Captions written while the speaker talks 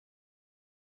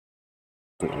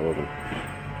11.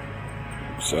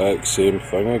 Exact same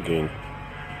thing again.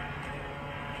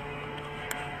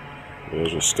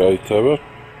 There's a sky tower.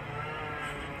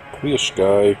 Clear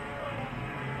sky.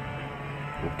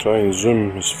 I'll try and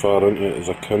zoom as far into it as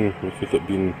I can without it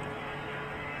being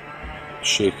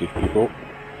shaky, people.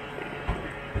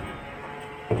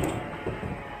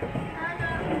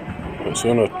 It's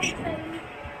on a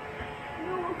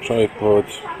tripod,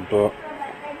 but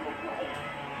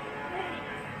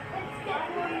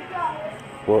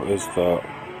what is that?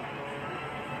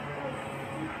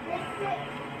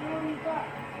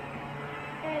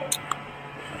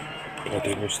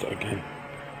 Bloody lost it again.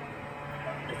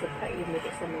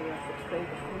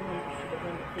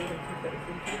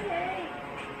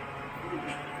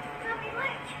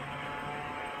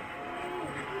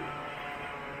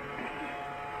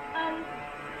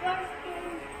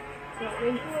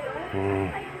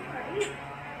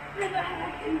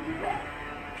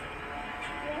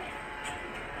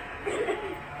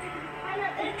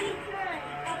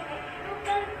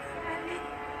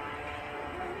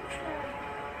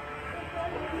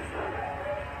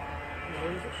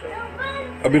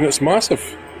 I mean, it's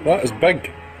massive. That is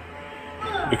big.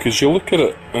 Because you look at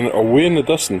it and it'll way in the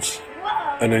distance,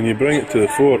 and then you bring it to the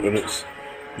fore and it's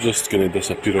just going to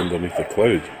disappear underneath a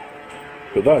cloud.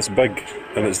 But that's big,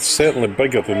 and it's certainly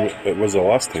bigger than it was the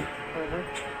last time.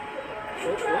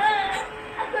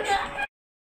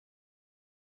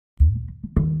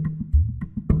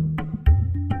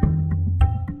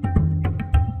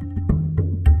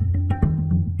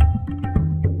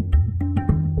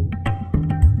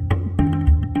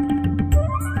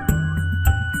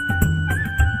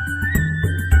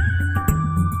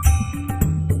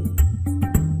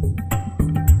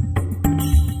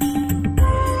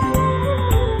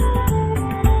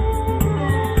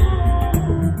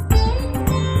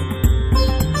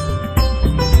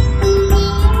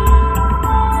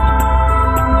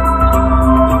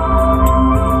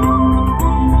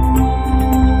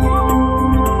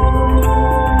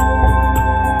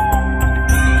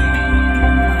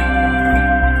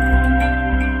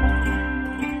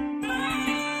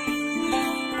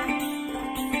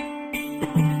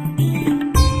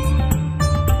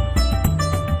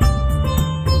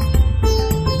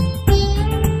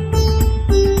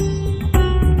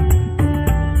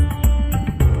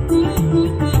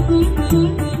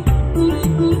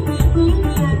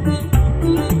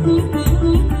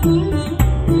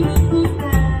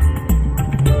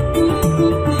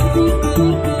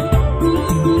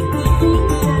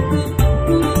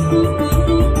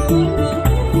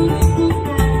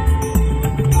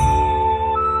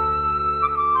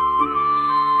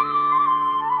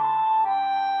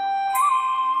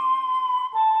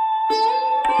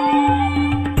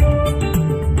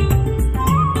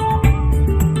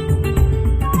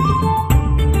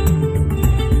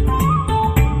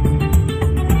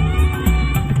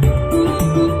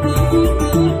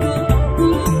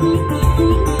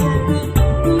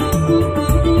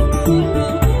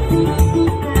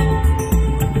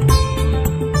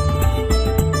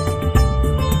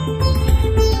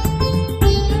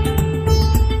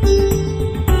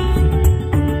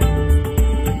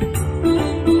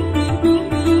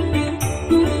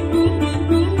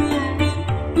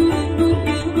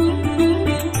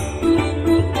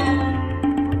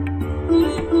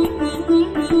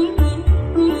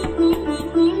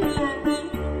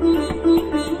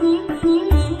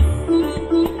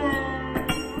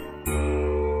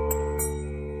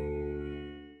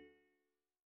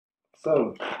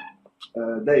 So,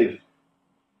 Dave,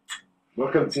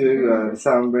 welcome to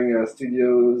Soundbringer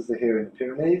Studios here in the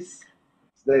Pyrenees.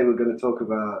 Today we're going to talk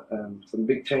about some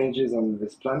big changes on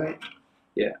this planet.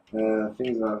 Yeah.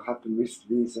 Things that have happened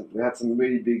recently. So we had some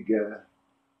really big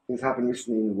things happen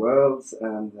recently in the world,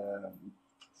 and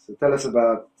so tell us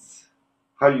about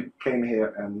how you came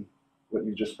here and what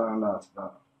you just found out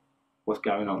about What's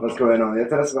going on? what's going on. Yeah,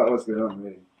 tell us about what's going on,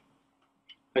 really.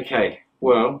 Okay,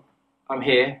 well, I'm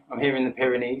here in the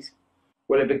Pyrenees.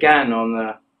 Well, it began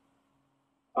on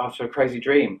after a crazy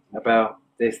dream about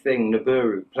this thing,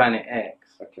 Nibiru, Planet X.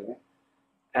 Okay.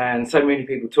 And so many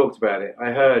people talked about it.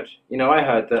 I heard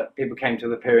that people came to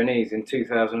the Pyrenees in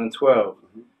 2012,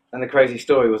 and the crazy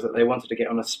story was that they wanted to get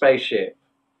on a spaceship,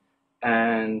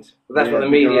 and that's what the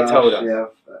media told us. Yeah,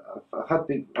 I've had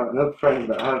people, I know friends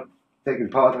that have taken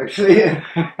part actually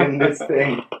in this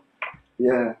thing.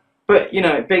 Yeah. But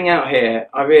being out here,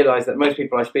 I realised that most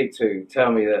people I speak to tell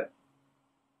me that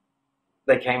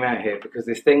they came out here because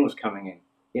this thing was coming in.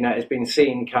 It's been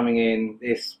seen coming in,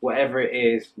 this, whatever it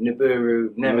is,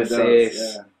 Nibiru, Nemesis.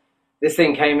 Yeah. This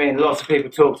thing came in, lots of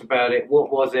people talked about it. What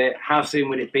was it? How soon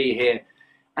would it be here?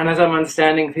 And as I'm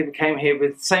understanding, people came here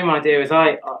with the same idea as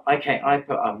I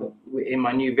put up in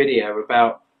my new video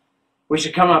about we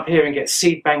should come up here and get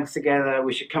seed banks together.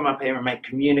 We should come up here and make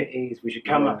communities. We should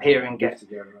come up here and live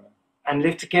together. And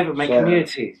live together, make Share.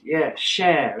 communities. Yeah,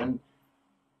 share and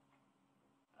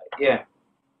yeah.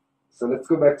 So let's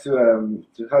go back to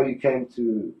how you came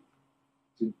to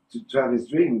have this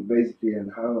dream, basically,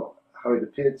 and how it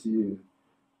appeared to you.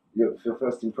 Your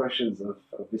first impressions of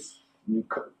this new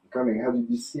coming. How did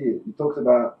you see it? You talked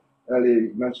about earlier.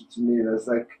 You mentioned to me there's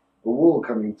like a wall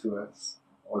coming to us,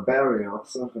 or a barrier, or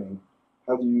something.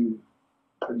 How do you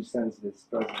sense this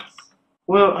presence?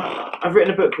 Well, I've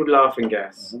written a book called Laughing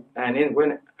Gas, and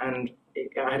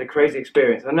I had a crazy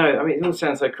experience. I know, I mean, it all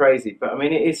sounds so crazy, but I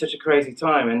mean, it is such a crazy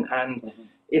time, and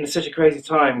in such a crazy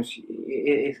times,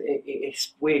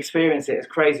 we experience it as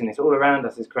craziness. All around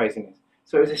us is craziness.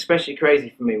 So it was especially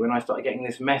crazy for me when I started getting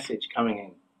this message coming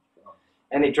in.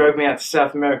 And it drove me out to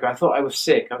South America. I thought I was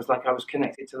sick. I was like I was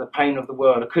connected to the pain of the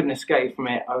world. I couldn't escape from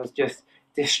it. I was just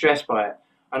distressed by it.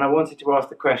 And I wanted to ask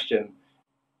the question,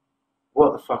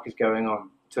 what the fuck is going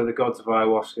on, to the gods of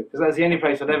ayahuasca? Because that's the only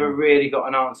place I'd ever really got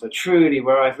an answer, truly,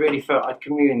 where I've really felt I'd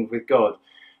communed with God.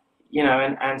 You know,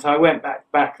 and so I went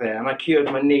back there, and I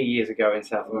cured my knee years ago in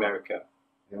South America.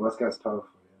 Yeah, ayahuasca is powerful.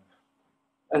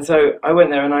 And so I went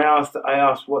there and I asked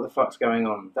what the fuck's going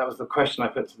on. That was the question I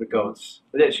put to the gods.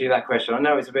 Literally that question. I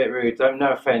know it's a bit rude,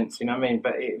 no offence, you know what I mean?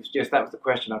 But it was just, that was the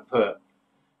question I put.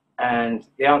 And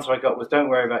the answer I got was, don't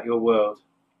worry about your world.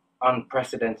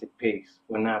 Unprecedented peace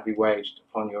will now be waged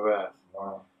upon your earth.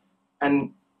 Wow.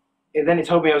 And then it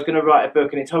told me I was going to write a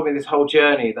book, and it told me this whole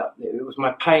journey, that it was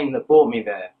my pain that brought me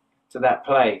there, to that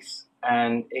place.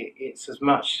 And it's as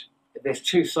much... There's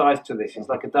two sides to this. It's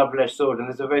like a double-edged sword, and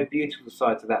there's a very beautiful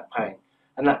side to that pain.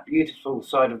 And that beautiful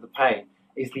side of the pain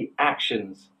is the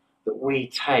actions that we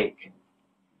take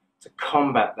to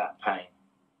combat that pain.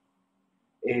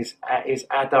 Is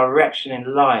our direction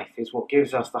in life, is what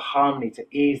gives us the harmony to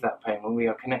ease that pain when we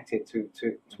are connected to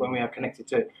when we are connected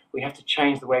to it. We have to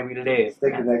change the way we live.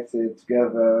 Stay connected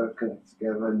together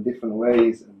in different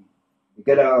ways, and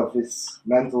get out of this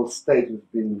mental state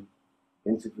we've been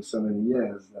into for so many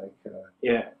years,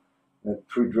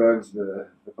 through drugs, the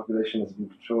population has been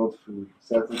controlled through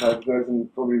certain type of drugs,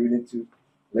 and probably we need to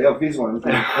lay off these ones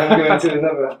and go into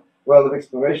another world of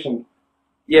exploration.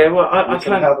 Yeah, well, I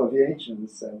kind of help of the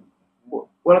ancients. Well,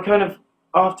 I kind of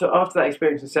after that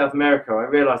experience in South America, I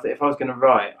realised that if I was going to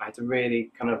write, I had to really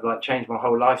kind of like change my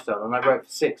whole lifestyle, and I wrote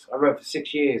for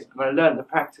 6 years, and I learned the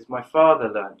practice my father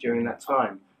learned during that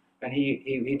time, and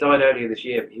he died earlier this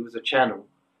year, but he was a channel.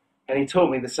 And he taught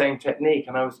me the same technique,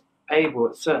 and I was able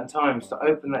at certain times to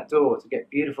open that door to get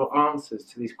beautiful answers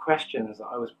to these questions that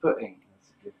I was putting.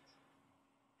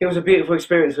 It was a beautiful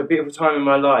experience, a beautiful time in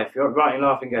my life. Writing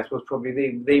Laughing Gas was probably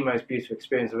the most beautiful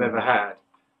experience I've ever had.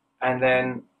 And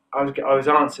then I was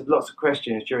answered lots of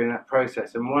questions during that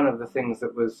process, and one of the things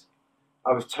that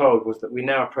I was told was that we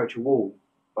now approach a wall.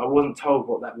 But I wasn't told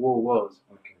what that wall was.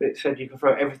 But it said you can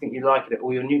throw everything you like at it,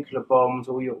 all your nuclear bombs,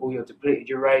 all your depleted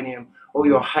uranium, all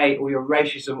your hate, all your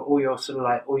racism, all your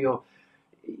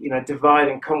divide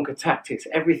and conquer tactics,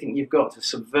 everything you've got to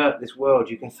subvert this world,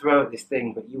 you can throw at this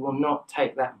thing, but you will not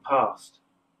take that past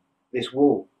this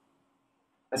wall.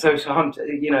 And so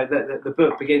the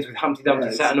book begins with Humpty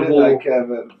Dumpty sat on a wall. Like,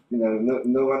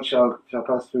 no one shall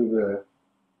pass through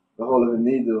the hole of a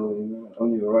needle.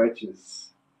 Only the righteous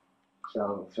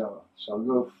shall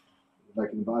go,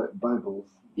 like in Bibles.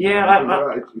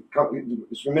 Yeah,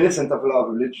 it's reminiscent of a lot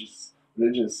of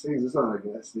religious things as well, I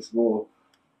guess. This wall.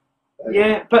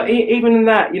 Yeah, but even in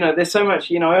that, there's so much.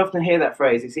 I often hear that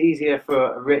phrase. It's easier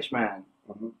for a rich man.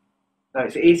 No,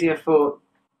 it's easier for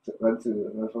a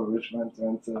rich man to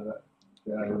enter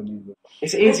the eye of the needle.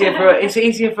 It's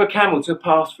easier for a camel to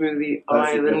pass through the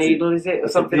eye of the needle, is it, or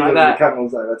something like that? The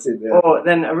camel's eye, that's it. Yeah. Or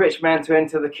then a rich man to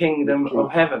enter the kingdom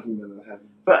of heaven.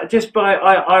 But just by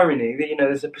irony,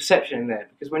 there's a perception in there,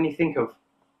 because when you think of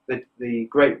the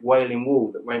Great Wailing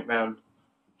Wall that went round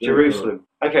Jerusalem.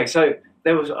 Okay, so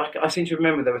there was. I seem to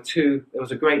remember there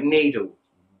was a great needle,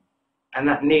 and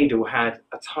that needle had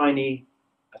a tiny,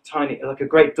 like a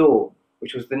great door,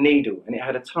 which was the needle, and it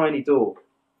had a tiny door,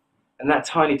 and that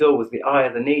tiny door was the eye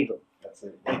of the needle. That's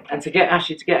it. And to get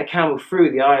a camel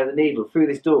through the eye of the needle, through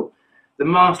this door, the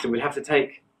master would have to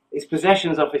take its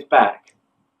possessions off its back,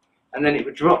 and then it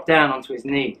would drop down onto its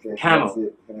knee. Yes,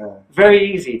 Camel. Yeah.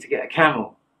 Very easy to get a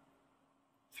camel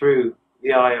through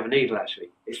the eye of a needle, actually.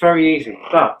 It's very easy.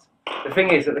 But the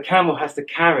thing is that the camel has to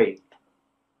carry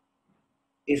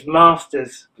his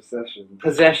master's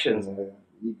possessions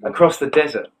across the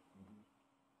desert.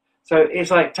 So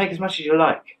it's like, take as much as you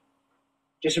like.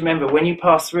 just remember, when you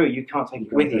pass through, you can't take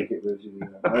it with you. Take it with you.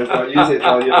 Use it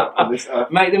while you're on this earth.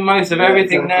 Make the most of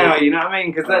everything now. You know what I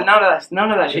mean? Because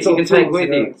none of that shit you can take with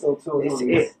you. It's all tools.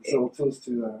 It's all tools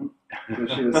to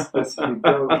achieve a specific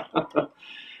goal.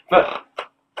 But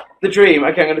the dream.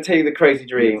 Okay, I'm going to tell you the crazy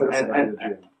dream.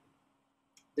 The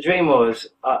dream was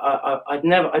I'd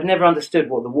never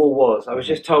understood what the wall was. I was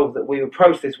just told that we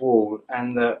approach this wall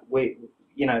and that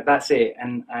that's it,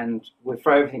 and we'll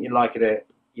throw everything you like at it.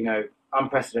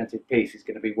 Unprecedented peace is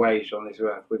going to be waged on this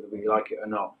earth, whether we like it or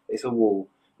not. It's a wall.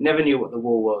 Never knew what the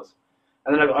wall was.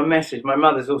 And then I got a message. My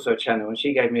mother's also a channel, and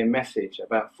she gave me a message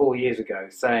about 4 years ago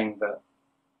saying that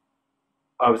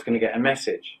I was going to get a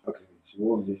message. Okay, she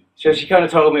warned you. So she kind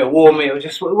of told me or warned me. It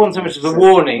wasn't so much as a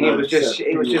warning. It was just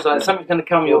like something's going to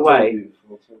come your way.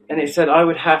 And it said I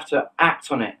would have to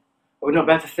act on it. I would not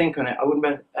be able to think on it. I wouldn't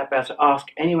be able to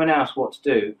ask anyone else what to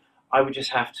do. I would just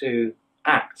have to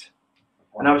act.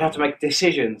 And I would have to make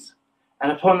decisions.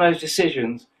 And upon those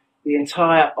decisions, the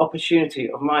entire opportunity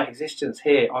of my existence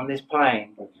here on this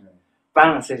plane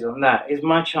balances on that. Is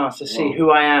my chance to see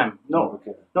who I am, not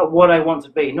what I want to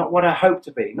be, not what I hope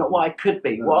to be, not what I could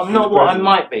be, not what I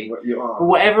might be. But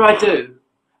whatever I do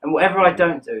and whatever I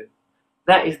don't do,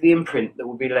 that is the imprint that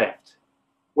will be left.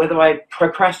 Whether I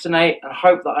procrastinate and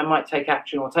hope that I might take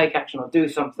action or do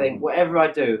something, whatever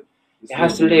I do, it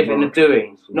has to live in a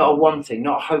doing, not a wanting,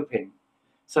 not a hoping.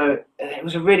 So it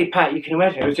was a really you can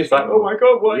imagine, it was just like, oh my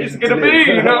God, what is it going to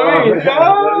be? You know what I mean?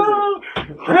 No!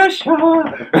 Pressure!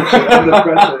 Under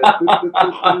pressure.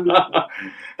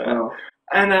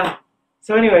 And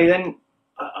so anyway, then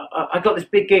I got this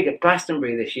big gig at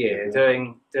Glastonbury this year,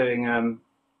 doing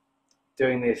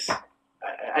this.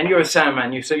 And you're a sound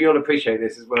man, so you'll appreciate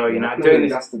this as well. Doing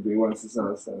this. Glastonbury once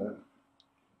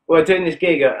Well, doing this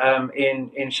gig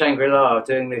in Shangri-La,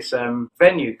 doing this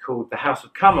venue called the House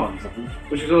of Commons,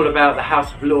 which was all about the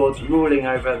House of Lords ruling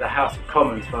over the House of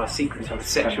Commons via secrets of a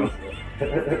sexual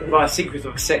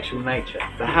nature.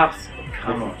 The House of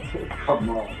Commons. Come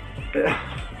on.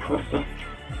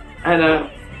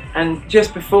 And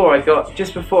just before I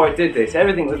did this,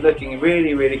 everything was looking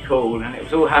really, really cool, and it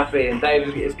was all happy. And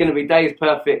it's going to be Dave's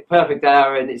perfect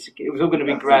hour, and it was all going to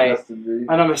be great.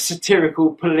 And I'm a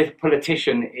satirical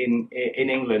politician in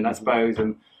England, I suppose,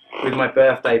 and with my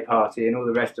birthday party and all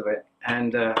the rest of it.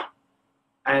 And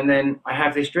then I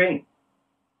have this dream,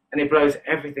 and it blows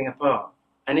everything apart.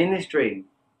 And in this dream,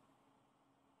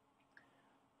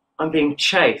 I'm being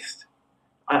chased.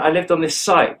 I lived on this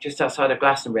site just outside of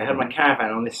Glastonbury. I had my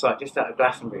caravan on this site just out of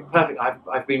Glastonbury. Perfect.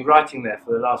 I've been writing there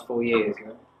for the last 4 years.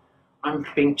 I'm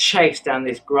being chased down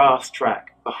this grass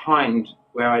track behind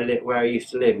where I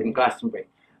used to live in Glastonbury,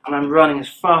 and I'm running as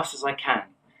fast as I can.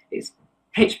 It's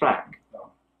pitch black.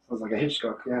 Sounds like a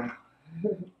Hitchcock, yeah.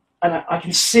 And I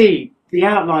can see the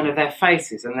outline of their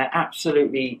faces, and they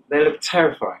look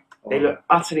terrifying. They look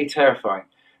utterly terrifying.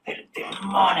 They look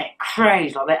demonic,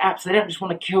 crazed, like they don't just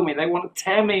want to kill me, they want to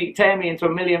tear me into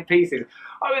a million pieces.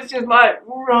 I was just like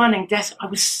running,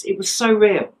 it was so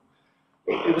real.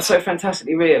 It was so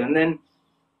fantastically real. And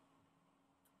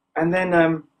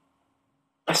then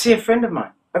I see a friend of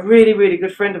mine, a really, really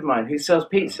good friend of mine who sells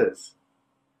pizzas.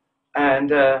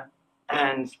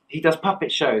 And he does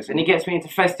puppet shows, and he gets me into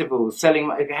festivals,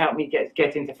 help me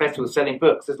get into festivals, selling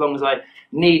books, as long as I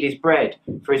need his bread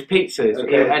for his pizzas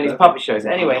and his puppet shows.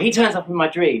 Anyway, he turns up in my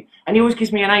dream, and he always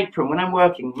gives me an apron when I'm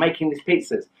working, making these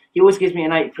pizzas. He always gives me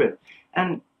an apron,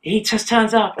 and he just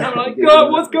turns up, and I'm like,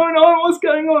 God, what's going on? What's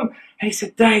going on? And he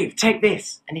said, Dave, take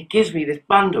this, and he gives me this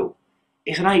bundle.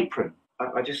 It's an apron.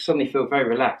 I just suddenly feel very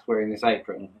relaxed wearing this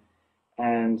apron,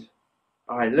 and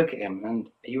I look at him, and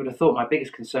you would have thought my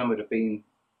biggest concern would have been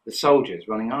the soldiers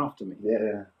running after me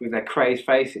with their crazed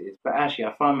faces. But actually,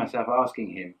 I find myself asking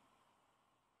him,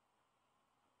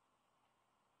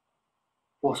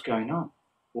 what's going on?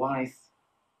 Why is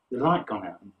the light gone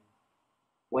out?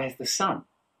 Where's the sun?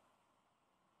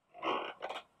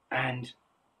 And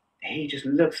he just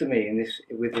looks at me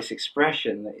with this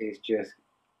expression that is just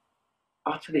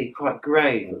utterly quite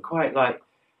grave, but quite like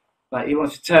he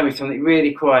wants to tell me something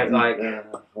really quite like, and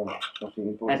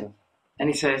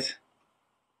he says,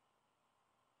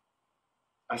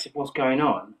 I said, what's going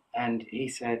on? And he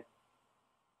said,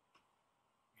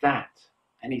 that.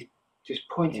 And he's just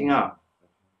pointing up.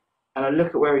 And I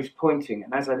look at where he's pointing,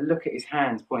 and as I look at his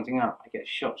hands pointing up, I get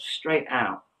shot straight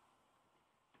out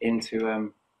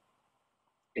into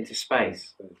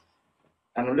space.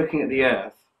 And I'm looking at the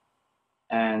earth,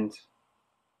 and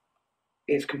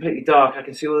it's completely dark. I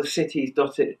can see all the cities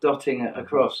dotting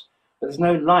across, but there's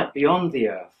no light beyond the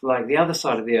earth. Like the other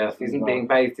side of the earth isn't being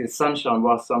bathed in sunshine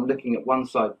whilst I'm looking at one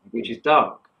side, which is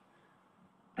dark.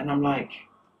 And I'm like,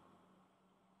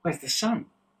 where's the sun?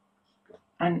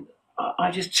 And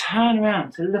I just turn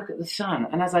around to look at the sun,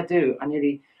 and as I do,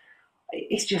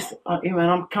 it's just, you know,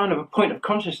 I'm kind of a point of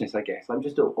consciousness, I guess. I'm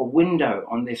just a window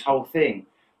on this whole thing.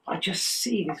 I just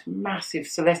see this massive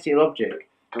celestial object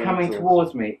coming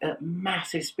towards me at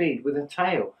massive speed with a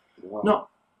tail. Wow.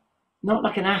 Not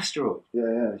like an asteroid.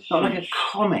 Yeah. Not like a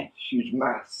comet. Huge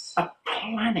mass. A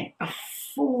planet. A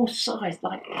full-size,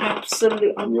 like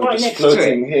absolute. I'm You're right just next to it.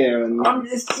 floating here, and I'm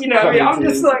just, you know, I'm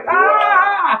just like,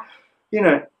 ah! You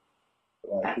know.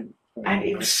 And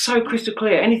it was so crystal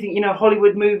clear. Anything, you know,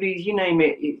 Hollywood movies, you name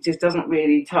it, it just doesn't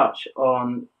really touch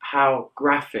on how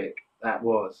graphic that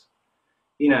was.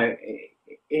 You know,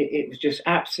 it was just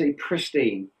absolutely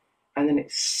pristine. And then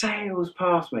it sails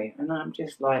past me, and I'm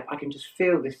just like, I can just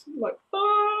feel this, like,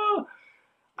 ah!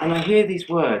 And I hear these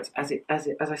words as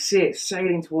I see it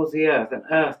sailing towards the earth, and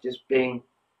earth just being,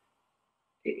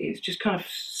 it's just kind of,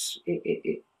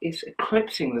 it's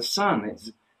eclipsing the sun.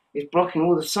 It's blocking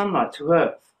all the sunlight to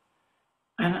earth.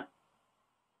 And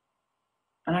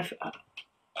I'm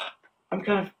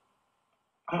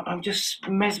just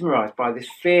mesmerized by this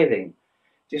feeling.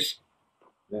 Just,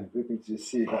 yeah, we can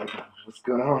just see like what's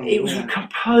going on. It was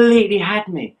completely had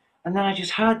me, and then I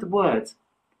just heard the words,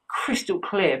 crystal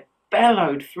clear,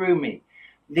 bellowed through me.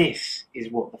 This is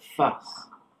what the fuss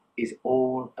is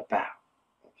all about.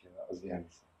 Okay, that was the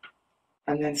answer.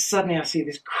 And then suddenly I see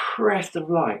this crest of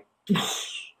light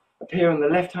appear on the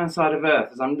left-hand side of Earth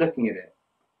as I'm looking at it.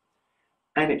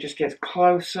 And it just gets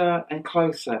closer and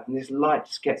closer, and this light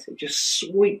just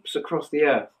sweeps across the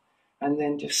Earth. And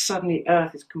then just suddenly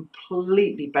Earth is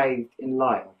completely bathed in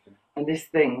light. Okay. And this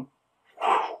thing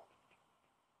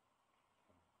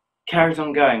carries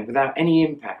on going without any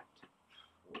impact.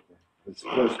 Okay. It's a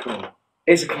close call.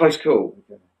 It's a close call,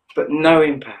 Okay. but no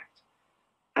impact.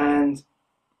 And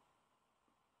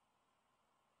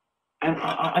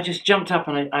I just jumped up,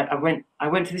 and I went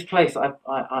to this place.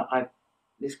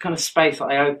 This kind of space that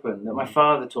I opened, that my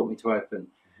father taught me to open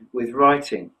with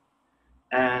writing,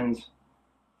 and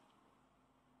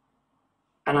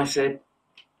I said,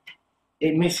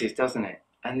 "It misses, doesn't it?"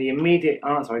 And the immediate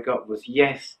answer I got was,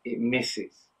 "Yes, it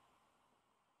misses.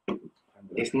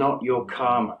 It's not your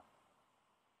karma."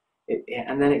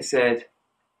 And then it said,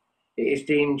 "It is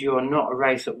deemed you are not a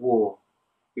race at war.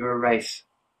 You're a race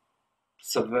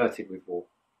subverted with war."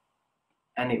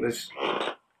 And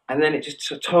then it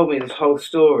just told me this whole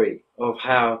story of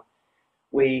how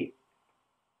we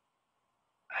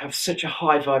have such a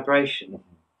high vibration.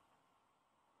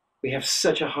 We have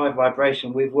such a high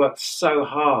vibration. We've worked so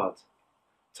hard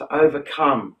to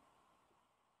overcome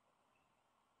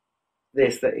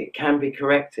this that it can be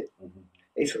corrected.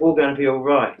 It's all going to be all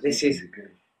right. This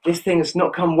thing has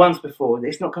not come once before.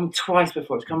 It's not come twice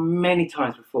before. It's come many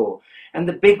times before. And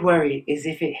the big worry is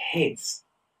if it hits.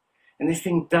 And this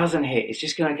thing doesn't hit. It's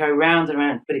just going to go round and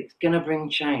round. But it's going to bring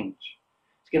change.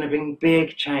 It's going to bring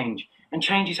big change. And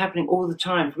change is happening all the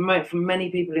time. For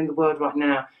many people in the world right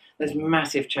now, there's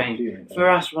massive change. For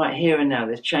us right here and now,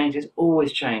 there's change. There's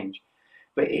always change.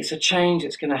 But it's a change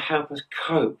that's going to help us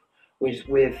cope with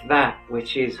that,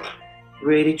 which is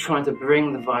really trying to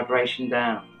bring the vibration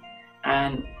down.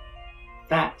 And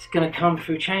that's going to come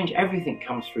through change. Everything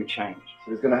comes through change.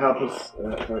 So it's going to help us.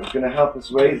 It's going to help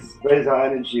us raise our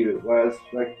energy. Whereas,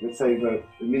 like, let's say the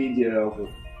media or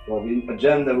the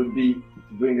agenda would be to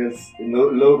bring us in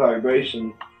low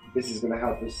vibration. This is going to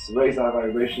help us raise our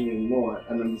vibration even more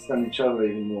and understand each other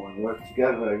even more and work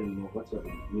together even more. That's what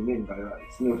you mean by that.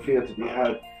 It's no fear to be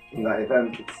had in that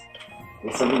event.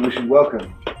 It's something we should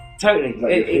welcome. Totally.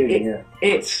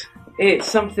 It's It's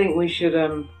something we should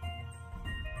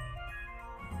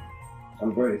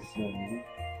embrace.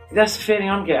 That's the feeling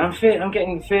I'm getting. I'm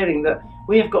getting the feeling that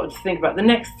we have got to think about the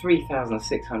next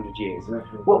 3,600 years.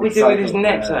 Exactly. What we do with this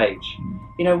next age.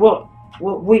 You know,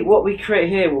 what we create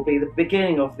here will be the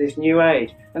beginning of this new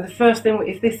age. And the first thing,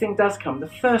 if this thing does come, the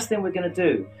first thing we're going to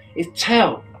do is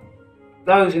tell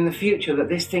those in the future that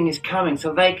this thing is coming,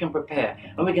 so they can prepare.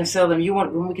 And we can tell them you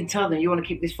want to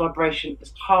keep this vibration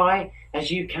as high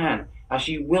as you can, as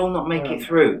you will not make it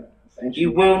through.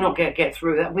 You will not get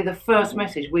through. That will be the first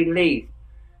message we leave.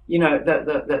 You know,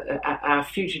 our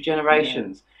future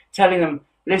generations, telling them,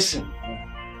 listen,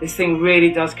 this thing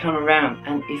really does come around,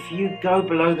 and if you go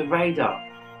below the radar,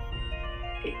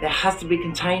 there has to be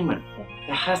containment.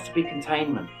 There has to be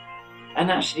containment. And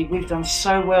actually, we've done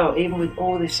so well, even with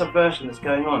all this subversion that's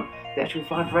going on. The actual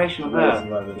vibration of Earth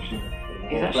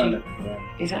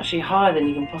is actually higher than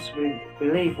you can possibly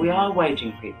believe. We are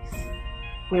waging peace.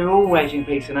 We're all waging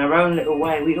peace in our own little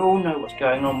way. We all know what's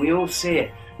going on. We all see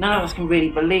it. none of us can really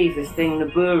believe this thing,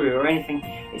 Nibiru or anything.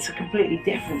 It's a completely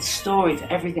different story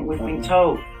to everything we've been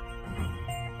told.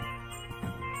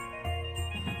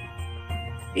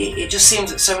 It just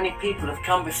seems that so many people have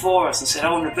come before us and said,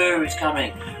 oh, Nibiru's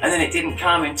coming, and then it didn't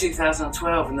come in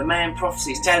 2012, and the Mayan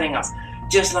prophecy is telling us,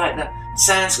 just like the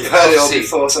Sanskrit prophecies,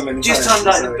 just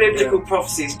like the biblical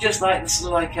prophecies, just like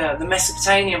the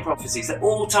Mesopotamian prophecies, that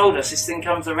all told us this thing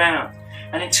comes around.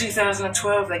 And in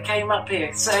 2012 they came up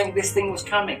here saying this thing was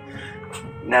coming.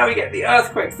 Now we get the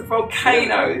earthquakes, the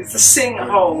volcanoes, the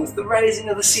sinkholes, the raising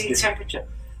of the sea temperature.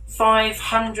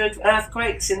 500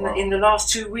 earthquakes in the last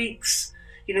 2 weeks.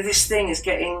 You know, this thing is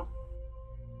getting...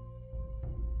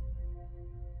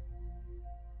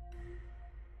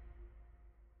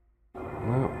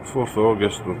 Well, 4th of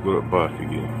August, we've got it back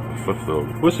again. 5th of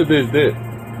August. What's today's date?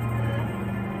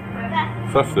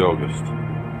 5th of August.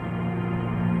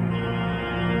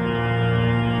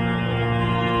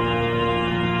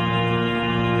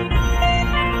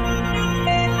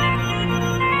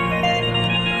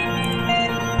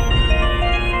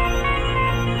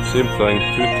 Same thing,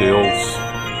 2 tails.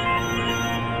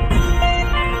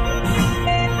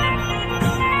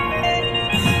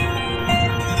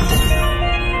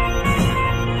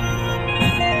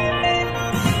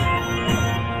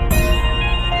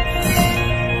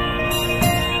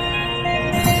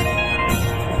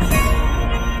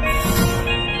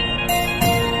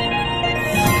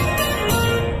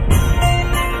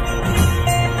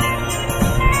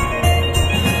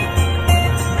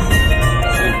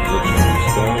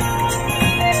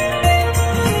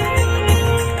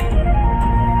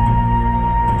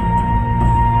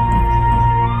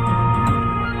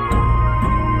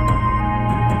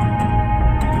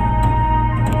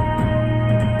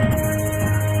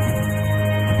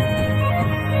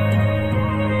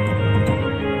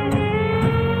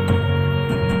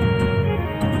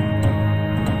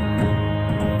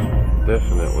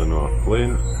 Definitely not a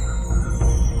plane.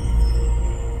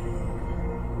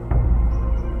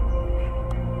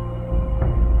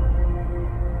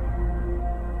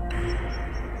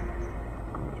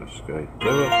 There's a sky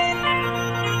tower.